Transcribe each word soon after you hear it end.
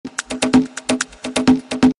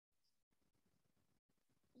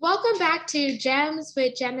back to Gems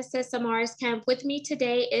with Genesis Amaris Kemp. With me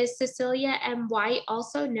today is Cecilia M. White,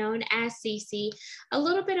 also known as Cece. A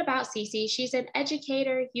little bit about Cece. She's an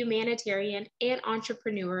educator, humanitarian, and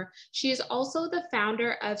entrepreneur. She is also the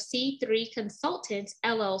founder of C3 Consultants,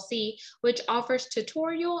 LLC, which offers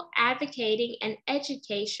tutorial, advocating, and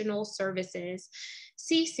educational services.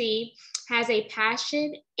 Cece has a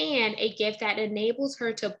passion and a gift that enables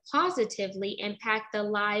her to positively impact the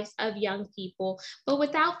lives of young people. But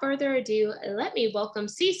without further ado, let me welcome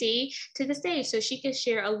Cece to the stage so she can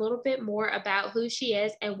share a little bit more about who she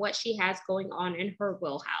is and what she has going on in her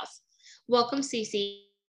wheelhouse. Welcome, Cece.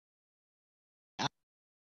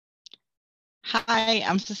 Hi,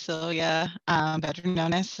 I'm Cecilia, better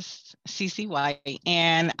known as Cece White,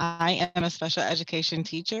 and I am a special education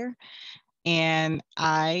teacher, and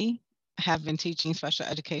I have been teaching special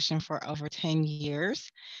education for over 10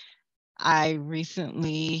 years. I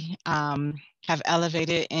recently have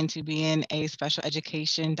elevated into being a special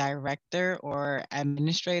education director or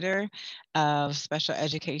administrator of special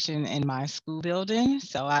education in my school building.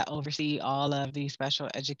 So I oversee all of the special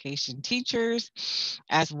education teachers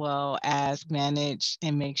as well as manage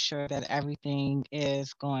and make sure that everything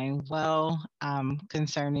is going well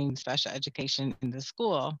concerning special education in the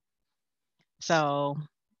school. So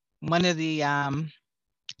one of the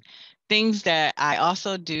things that I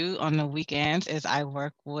also do on the weekends is I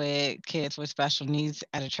work with kids with special needs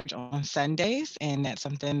at a church on Sundays, and that's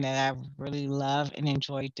something that I really love and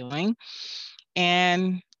enjoy doing.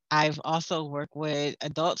 And I've also worked with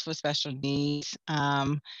adults with special needs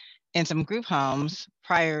in some group homes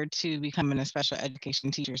prior to becoming a special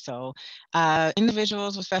education teacher. So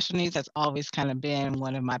individuals with special needs has always kind of been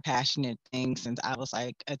one of my passionate things since I was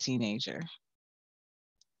like a teenager.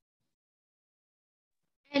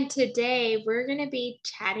 And today we're going to be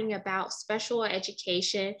chatting about special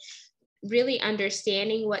education, really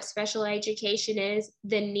understanding what special education is,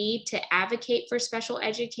 the need to advocate for special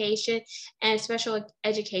education, and special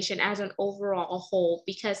education as an overall whole.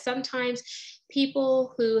 Because sometimes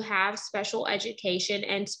people who have special education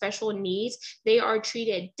and special needs, they are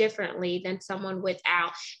treated differently than someone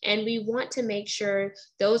without. And we want to make sure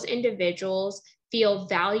those individuals feel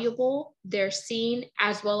valuable, they're seen,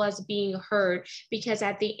 as well as being heard, because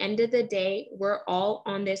at the end of the day, we're all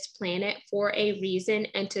on this planet for a reason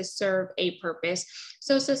and to serve a purpose.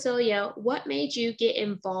 So, Cecilia, what made you get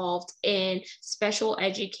involved in special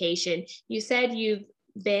education? You said you've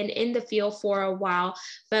been in the field for a while,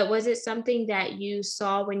 but was it something that you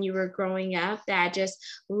saw when you were growing up that just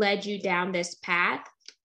led you down this path?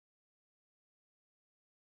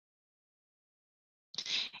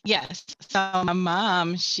 Yes. So my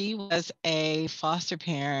mom, she was a foster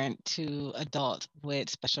parent to adults with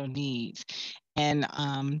special needs. And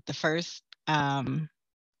the first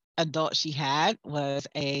adult she had was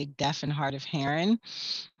a deaf and hard of hearing.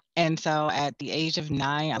 And so at the age of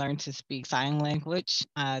 9, I learned to speak sign language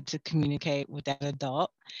to communicate with that adult.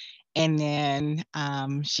 And then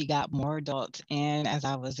she got more adults in as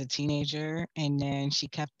I was a teenager. And then she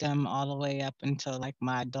kept them all the way up until like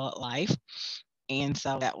my adult life. And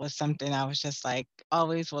so that was something I was just like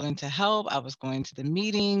always willing to help. I was going to the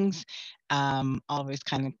meetings, always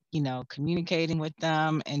kind of, communicating with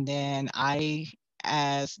them. And then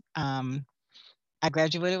as I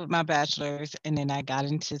graduated with my bachelor's and then I got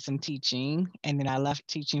into some teaching and then I left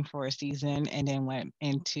teaching for a season and then went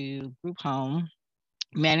into group home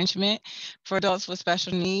management for adults with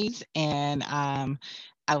special needs. And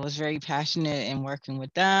I was very passionate in working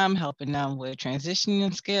with them, helping them with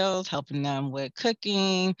transitioning skills, helping them with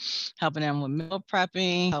cooking, helping them with meal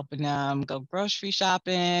prepping, helping them go grocery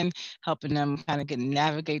shopping, helping them kind of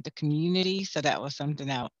navigate the community. So that was something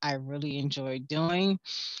that I really enjoyed doing.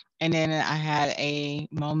 And then I had a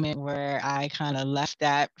moment where I kind of left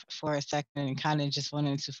that for a second and kind of just went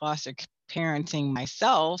into foster parenting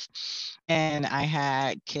myself. And I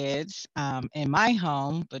had kids in my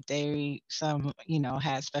home, but some,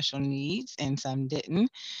 had special needs and some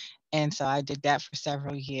didn't. And so I did that for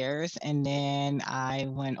several years. And then I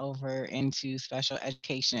went over into special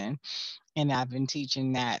education. And I've been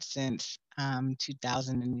teaching that since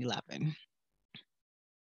 2011.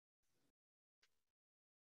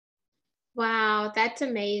 Wow, that's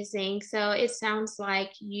amazing. So it sounds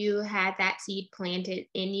like you had that seed planted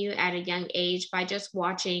in you at a young age by just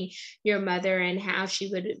watching your mother and how she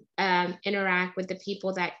would interact with the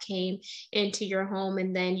people that came into your home.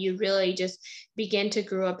 And then you really just begin to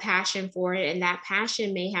grow a passion for it. And that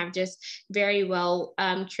passion may have just very well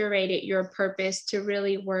curated your purpose to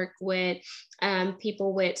really work with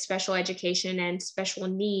people with special education and special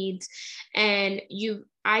needs. And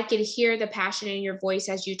I could hear the passion in your voice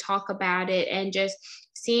as you talk about it and just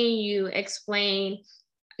seeing you explain,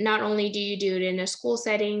 not only do you do it in a school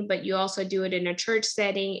setting, but you also do it in a church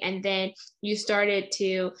setting. And then you started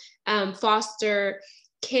to foster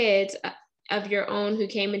kids of your own who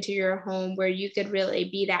came into your home, where you could really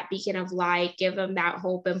be that beacon of light, give them that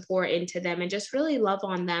hope and pour into them and just really love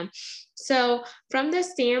on them. So, from the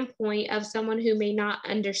standpoint of someone who may not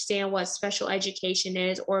understand what special education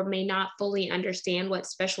is or may not fully understand what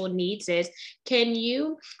special needs is, can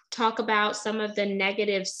you talk about some of the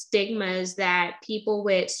negative stigmas that people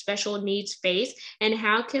with special needs face, and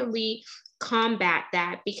how can we combat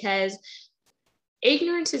that? Because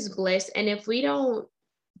ignorance is bliss. And if we don't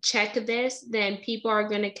check this, then people are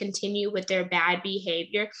going to continue with their bad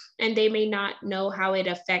behavior, and they may not know how it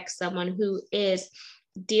affects someone who is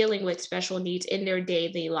dealing with special needs in their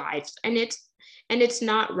daily lives. And it's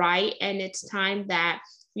not right, and it's time that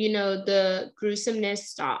the gruesomeness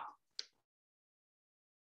stop.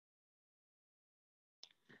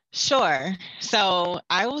 Sure. So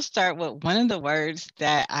I will start with one of the words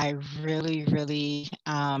that I really, really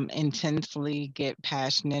intensely get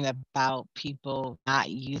passionate about people not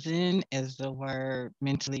using is the word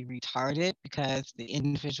mentally retarded, because the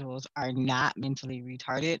individuals are not mentally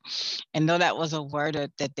retarded. And though that was a word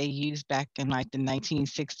that they used back in like the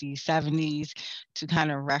 1960s, 70s to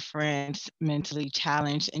kind of reference mentally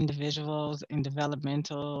challenged individuals and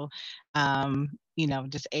developmental,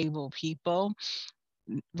 disabled people,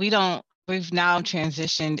 we've now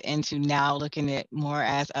transitioned into now looking at more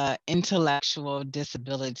as a intellectual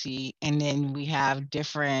disability, and then we have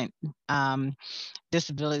different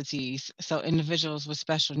disabilities. So individuals with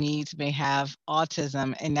special needs may have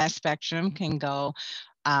autism, and that spectrum can go,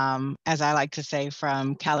 as I like to say,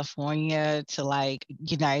 from California to like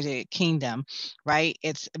United Kingdom, right?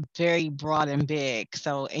 It's very broad and big,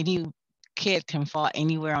 so any kid can fall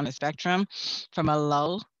anywhere on the spectrum, from a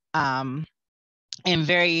low and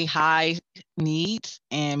very high needs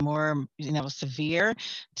and more, severe,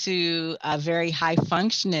 to a very high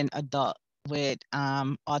functioning adult with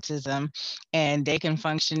autism, and they can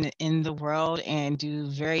function in the world and do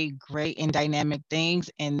very great and dynamic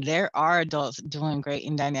things. And there are adults doing great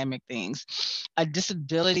and dynamic things. A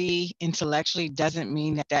disability intellectually doesn't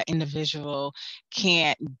mean that that individual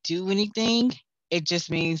can't do anything. It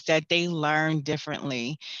just means that they learn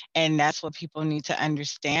differently. And that's what people need to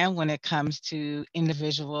understand when it comes to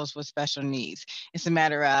individuals with special needs. It's a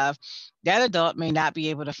matter of that adult may not be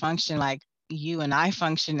able to function like you and I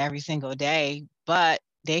function every single day, but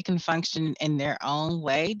they can function in their own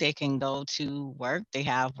way. They can go to work. They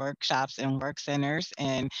have workshops and work centers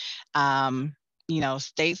and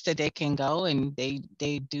states that they can go, and they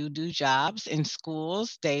do jobs in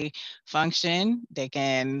schools. They function, they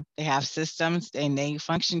have systems, and they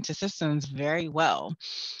function to systems very well.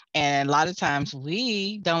 And a lot of times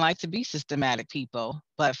we don't like to be systematic people,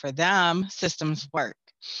 but for them, systems work.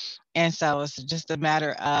 And so it's just a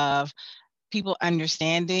matter of people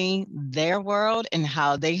understanding their world and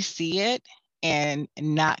how they see it, and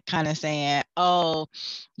not kind of saying, oh,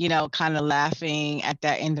 kind of laughing at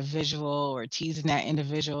that individual or teasing that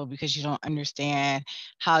individual because you don't understand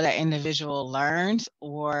how that individual learns,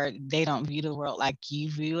 or they don't view the world like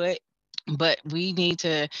you view it. But we need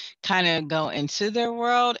to kind of go into their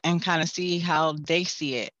world and kind of see how they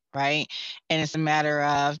see it, right? And it's a matter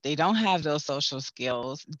of they don't have those social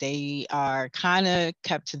skills. They are kind of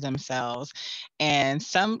kept to themselves. And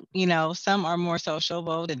some are more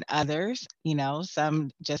sociable than others.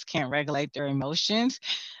 Some just can't regulate their emotions.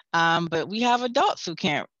 But we have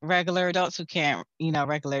regular adults who can't,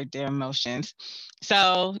 regulate their emotions.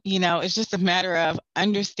 So, it's just a matter of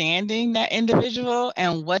understanding that individual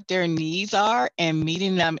and what their needs are and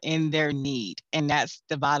meeting them in their need. And that's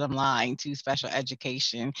the bottom line to special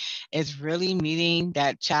education, is really meeting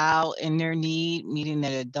that child in their need, meeting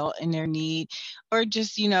that adult in their need, or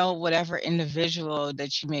just, whatever individual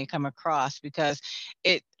that you may come across. Because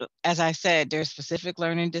it, as I said, there's specific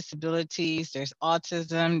learning disabilities, there's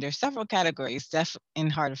autism, there's several categories, deaf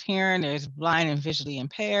and hard of hearing, there's blind and visually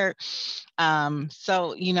impaired.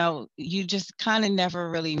 So, you just kind of never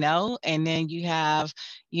really know. And then you have,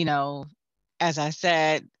 you know, as I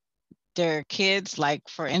said, there are kids, like,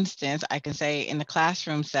 for instance, I can say in the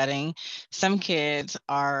classroom setting, some kids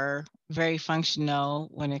are very functional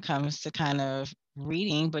when it comes to kind of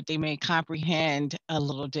reading, but they may comprehend a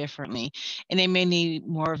little differently, and they may need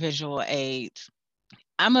more visual aids.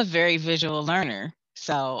 I'm a very visual learner,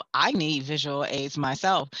 so I need visual aids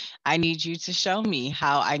myself. I need you to show me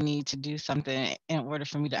how I need to do something in order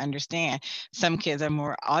for me to understand. Some kids are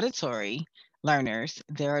more auditory. learners.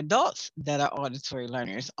 There are adults that are auditory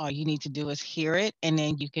learners. All you need to do is hear it and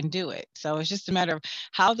then you can do it. So it's just a matter of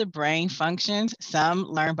how the brain functions. Some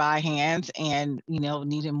learn by hands and,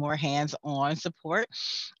 needed more hands-on support.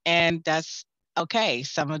 And that's okay.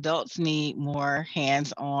 Some adults need more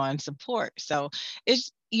hands-on support. So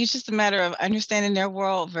it's just a matter of understanding their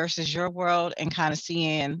world versus your world and kind of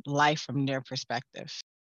seeing life from their perspective.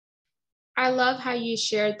 I love how you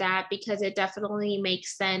shared that because it definitely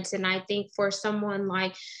makes sense. And I think for someone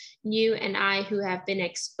like you and I who have been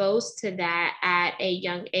exposed to that at a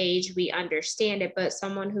young age, we understand it. But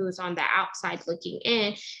someone who is on the outside looking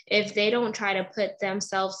in, if they don't try to put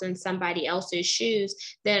themselves in somebody else's shoes,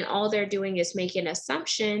 then all they're doing is making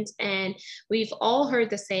assumptions. And we've all heard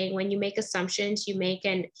the saying, when you make assumptions, you make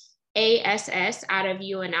an ASS out of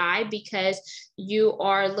you and I, because you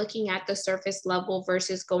are looking at the surface level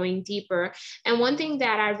versus going deeper. And one thing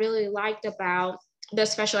that I really liked about the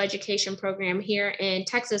special education program here in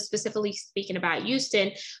Texas, specifically speaking about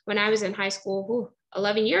Houston, when I was in high school,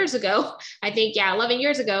 11 years ago, I think, yeah, 11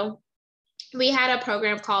 years ago, we had a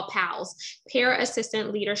program called PALS, Peer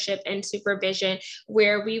Assistant Leadership and Supervision,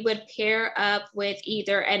 where we would pair up with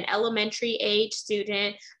either an elementary age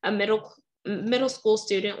student, a middle school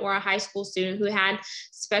student, or a high school student who had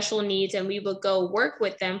special needs, and we would go work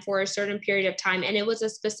with them for a certain period of time. And it was a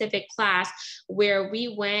specific class where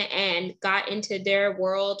we went and got into their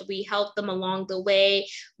world. We helped them along the way.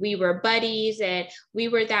 We were buddies and we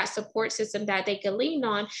were that support system that they could lean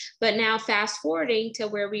on. But now fast forwarding to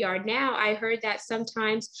where we are now, I heard that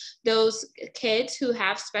sometimes those kids who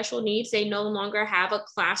have special needs, they no longer have a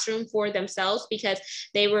classroom for themselves because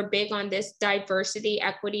they were big on this diversity,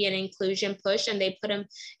 equity, and inclusion push, and they put them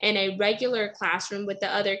in a regular classroom with the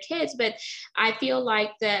other kids. But I feel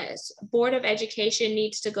like the Board of Education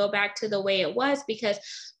needs to go back to the way it was, because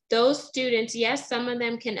those students, yes, some of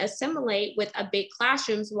them can assimilate with a big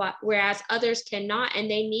classrooms, whereas others cannot,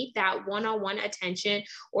 and they need that one-on-one attention,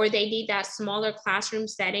 or they need that smaller classroom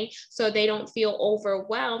setting so they don't feel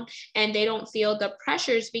overwhelmed and they don't feel the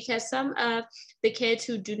pressures, because some of the kids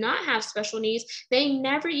who do not have special needs, they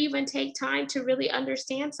never even take time to really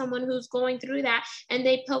understand someone who's going through that, and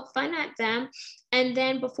they poke fun at them. And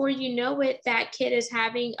then before you know it, that kid is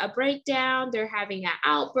having a breakdown, they're having an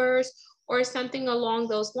outburst, or something along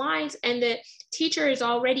those lines. And the teacher is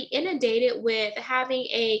already inundated with having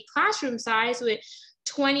a classroom size with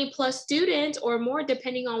 20 plus students or more,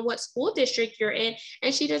 depending on what school district you're in.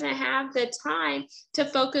 And she doesn't have the time to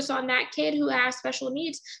focus on that kid who has special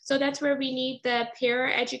needs. So that's where we need the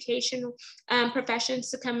para education professions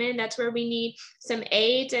to come in. That's where we need some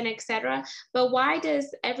aides and etc. But why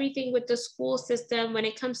does everything with the school system, when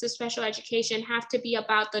it comes to special education, have to be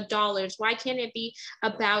about the dollars? Why can't it be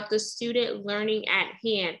about the student learning at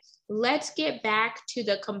hand? Let's get back to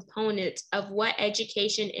the components of what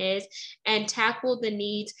education is and tackle the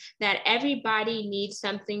needs that everybody needs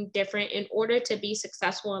something different in order to be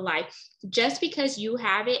successful in life. Just because you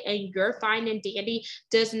have it and you're fine and dandy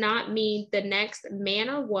does not mean the next man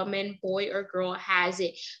or woman, boy or girl has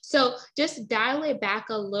it. So just dial it back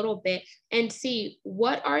a little bit and see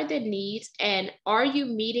what are the needs, and are you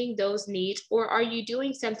meeting those needs, or are you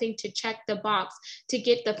doing something to check the box to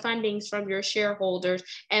get the fundings from your shareholders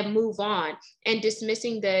and move on, and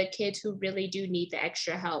dismissing the kids who really do need the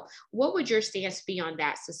extra help? What would your stance be on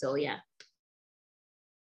that, Cecilia?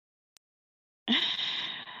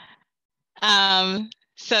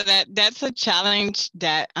 So that's a challenge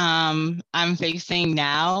that I'm facing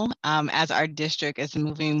now, as our district is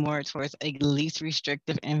moving more towards a least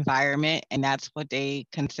restrictive environment, and that's what they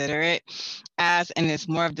consider it as. And it's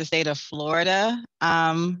more of the state of Florida.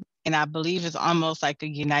 And I believe it's almost like a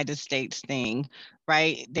United States thing,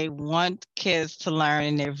 right? They want kids to learn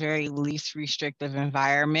in their very least restrictive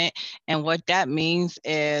environment. And what that means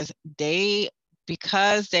is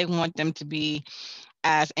because they want them to be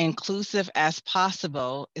as inclusive as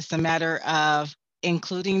possible, it's a matter of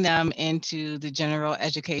including them into the general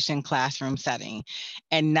education classroom setting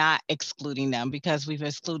and not excluding them, because we've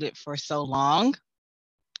excluded for so long.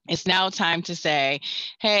 It's now time to say,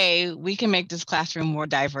 hey, we can make this classroom more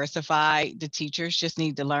diversified. The teachers just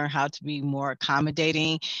need to learn how to be more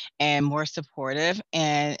accommodating and more supportive.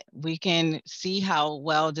 And we can see how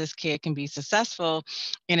well this kid can be successful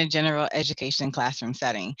in a general education classroom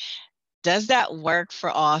setting. Does that work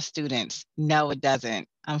for all students? No, it doesn't.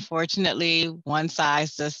 Unfortunately, one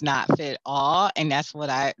size does not fit all. And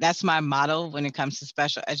that's my motto when it comes to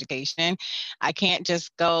special education. I can't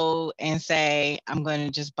just go and say, I'm going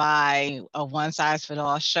to just buy a one size fit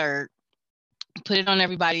all shirt, put it on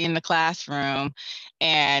everybody in the classroom,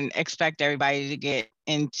 and expect everybody to get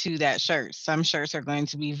into that shirt. Some shirts are going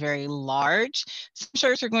to be very large. Some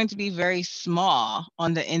shirts are going to be very small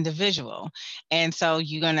on the individual. And so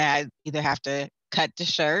you're going to either have to cut the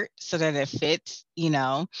shirt so that it fits,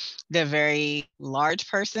 the very large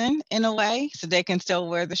person in a way so they can still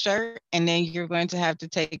wear the shirt. And then you're going to have to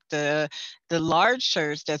take the large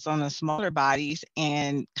shirts that's on the smaller bodies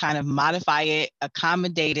and kind of modify it,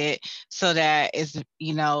 accommodate it so that it's,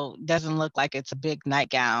 doesn't look like it's a big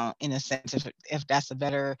nightgown in a sense, if that's a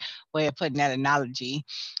better way of putting that analogy.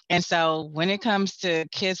 And so when it comes to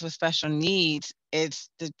kids with special needs, it's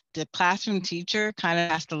the classroom teacher kind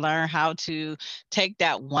of has to learn how to take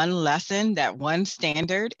that one lesson, that one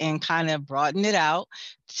standard, and kind of broaden it out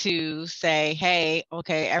to say, hey,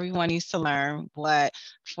 okay, everyone needs to learn what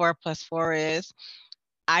 4+4 is.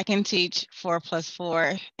 I can teach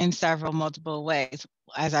 4+4 in several multiple ways.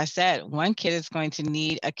 As I said, one kid is going to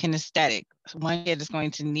need a kinesthetic. One kid is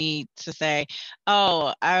going to need to say,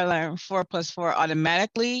 oh, I learned 4+4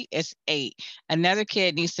 automatically, it's 8. Another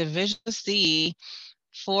kid needs to visually see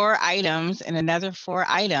 4 items and another 4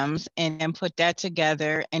 items and then put that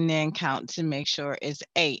together and then count to make sure it's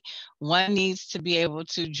 8. One needs to be able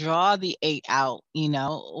to draw the 8 out,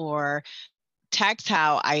 or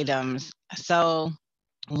tactile items. So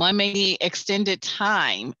one may need extended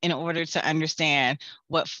time in order to understand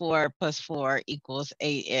what 4+4 =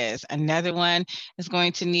 8 is. Another one is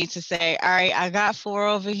going to need to say, all right, I got 4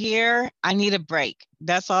 over here. I need a break.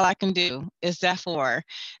 That's all I can do is that 4.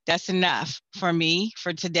 That's enough for me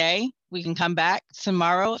for today. We can come back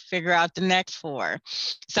tomorrow, figure out the next 4.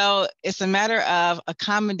 So it's a matter of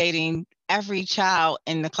accommodating every child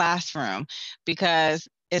in the classroom because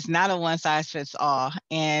it's not a one size fits all.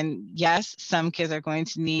 And yes, some kids are going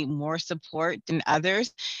to need more support than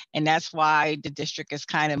others. And that's why the district is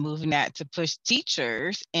kind of moving that to push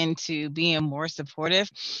teachers into being more supportive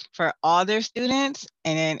for all their students.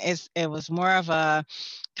 And then it was more of a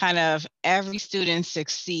kind of every student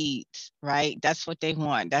succeeds, right? That's what they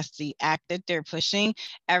want. That's the act that they're pushing.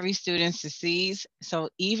 Every student succeeds. So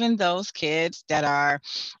even those kids that are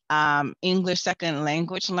English second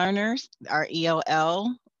language learners, our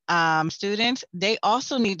ELL students, they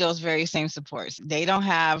also need those very same supports. They don't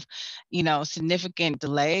have, significant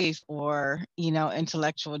delays or,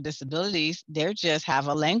 intellectual disabilities. They just have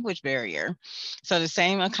a language barrier. So the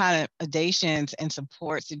same accommodations and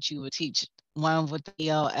supports that you would teach one with the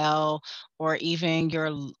ELL or even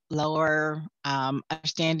your lower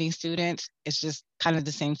understanding students, it's just kind of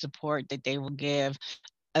the same support that they will give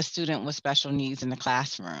a student with special needs in the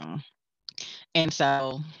classroom. And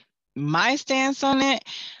so my stance on it,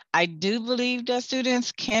 I do believe that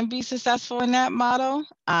students can be successful in that model,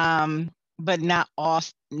 but not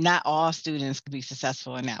all students can be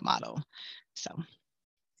successful in that model. So.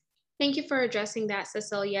 Thank you for addressing that,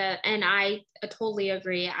 Cecilia. And I totally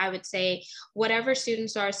agree. I would say whatever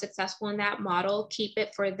students are successful in that model, keep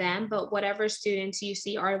it for them. But whatever students you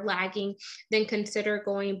see are lagging, then consider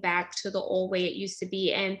going back to the old way it used to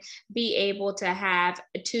be and be able to have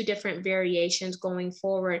 2 different variations going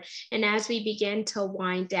forward. And as we begin to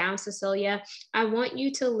wind down, Cecilia, I want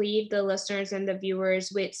you to leave the listeners and the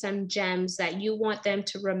viewers with some gems that you want them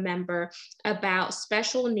to remember about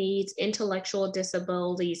special needs, intellectual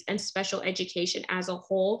disabilities, and special education as a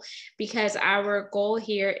whole, because our goal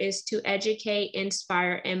here is to educate,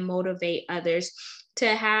 inspire, and motivate others to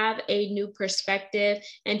have a new perspective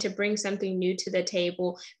and to bring something new to the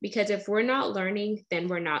table. Because if we're not learning, then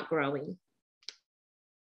we're not growing.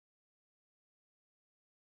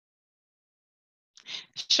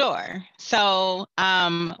 Sure. So,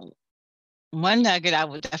 one nugget I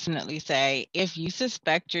would definitely say, if you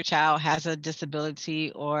suspect your child has a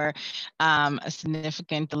disability or a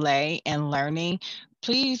significant delay in learning,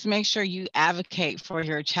 please make sure you advocate for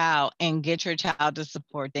your child and get your child the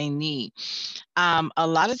support they need. A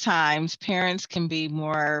lot of times, parents can be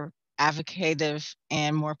more advocative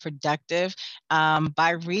and more productive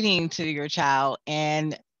by reading to your child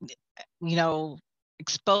and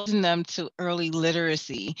exposing them to early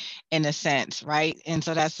literacy in a sense, right? And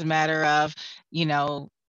so that's a matter of,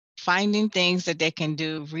 finding things that they can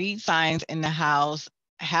do, read signs in the house,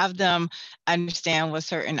 have them understand what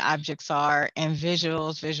certain objects are and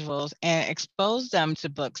visuals, and expose them to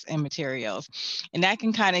books and materials. And that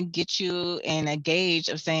can kind of get you in a gauge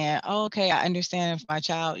of saying, oh, okay, I understand if my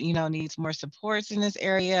child, needs more supports in this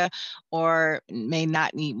area or may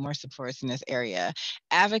not need more supports in this area.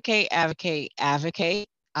 Advocate, advocate, advocate.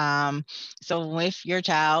 So if your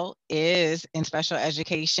child is in special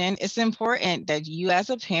education, it's important that you as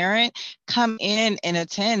a parent come in and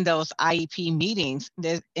attend those IEP meetings,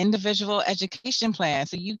 the individual education plan,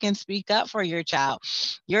 so you can speak up for your child.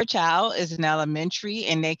 Your child is in elementary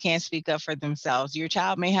and they can't speak up for themselves. Your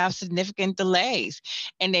child may have significant delays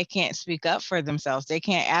and they can't speak up for themselves. They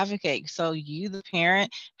can't advocate. So you, the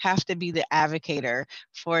parent, have to be the advocator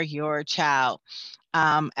for your child.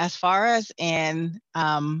 As far as in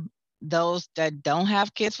those that don't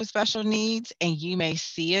have kids with special needs, and you may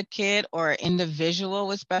see a kid or an individual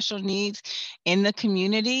with special needs in the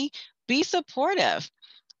community, be supportive.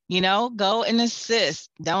 Go and assist.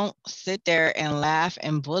 Don't sit there and laugh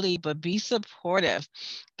and bully, but be supportive.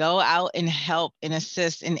 Go out and help and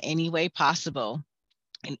assist in any way possible.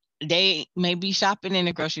 They may be shopping in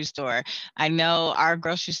a grocery store. I know our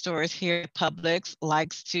grocery stores here at Publix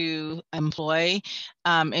likes to employ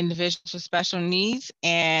individuals with special needs,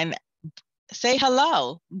 and say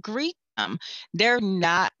hello, greet them. They're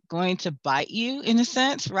not going to bite you in a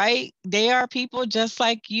sense, right? They are people just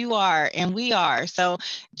like you are and we are. So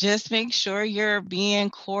just make sure you're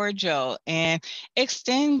being cordial and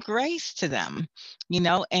extend grace to them,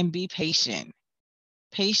 and be patient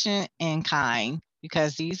and kind,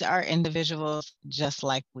 because these are individuals just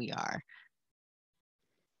like we are.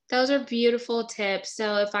 Those are beautiful tips.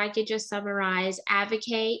 So if I could just summarize,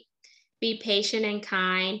 advocate, be patient and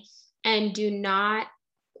kind, and do not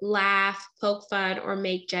laugh, poke fun, or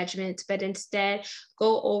make judgments, but instead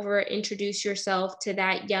go over, introduce yourself to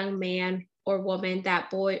that young man or woman, that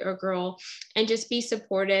boy or girl, and just be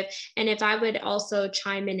supportive. And if I would also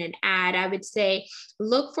chime in and add, I would say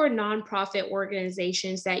look for nonprofit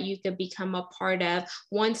organizations that you could become a part of,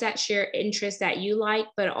 ones that share interests that you like,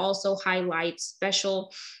 but also highlight special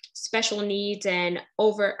needs and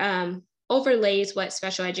overlays what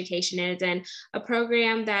special education is. And a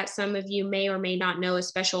program that some of you may or may not know is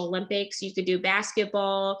Special Olympics. You could do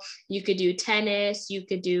basketball, you could do tennis, you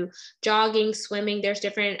could do jogging, swimming. There's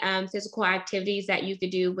different physical activities that you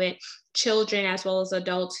could do with children as well as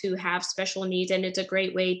adults who have special needs. And it's a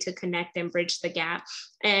great way to connect and bridge the gap.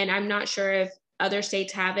 And I'm not sure if other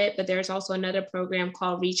states have it, but there's also another program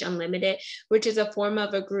called Reach Unlimited, which is a form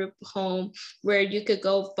of a group home where you could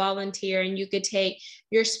go volunteer and you could take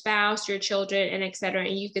your spouse, your children, and et cetera,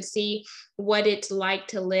 and you could see what it's like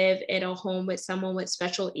to live in a home with someone with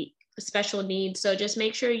special needs. So just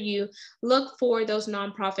make sure you look for those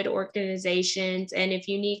nonprofit organizations. And if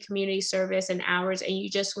you need community service and hours and you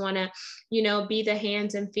just want to, be the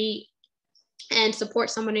hands and feet and support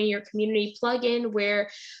someone in your community, plug in where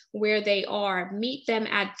they are, meet them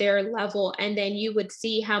at their level, and then you would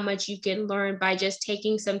see how much you can learn by just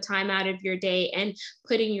taking some time out of your day and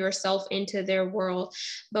putting yourself into their world.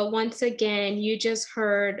 But once again, you just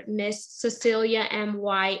heard Miss Cecilia M.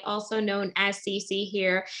 White, also known as Cece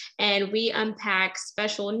here, and we unpack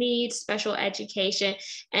special needs, special education,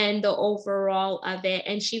 and the overall of it.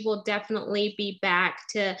 And she will definitely be back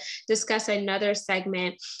to discuss another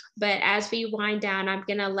segment. But as we wind down, I'm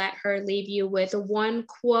going to let her leave you with one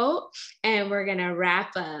quote and we're going to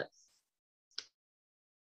wrap up.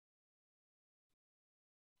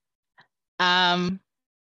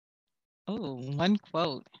 One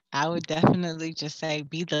quote. I would definitely just say,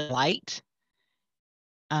 be the light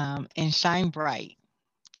and shine bright.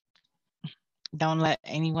 Don't let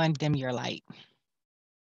anyone dim your light.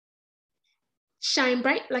 Shine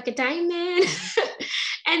bright like a diamond.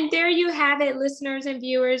 And there you have it, listeners and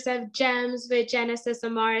viewers of Gems with Genesis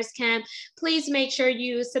Amaris Kemp. Please make sure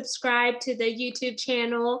you subscribe to the YouTube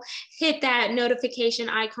channel, hit that notification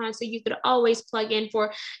icon so you could always plug in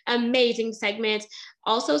for amazing segments.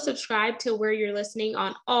 Also subscribe to where you're listening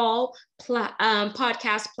on all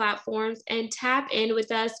podcast platforms, and tap in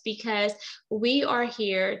with us because we are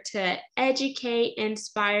here to educate,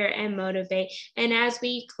 inspire, and motivate. And as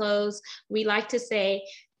we close, we like to say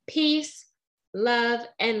peace, love,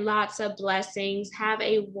 and lots of blessings. Have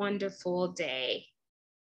a wonderful day.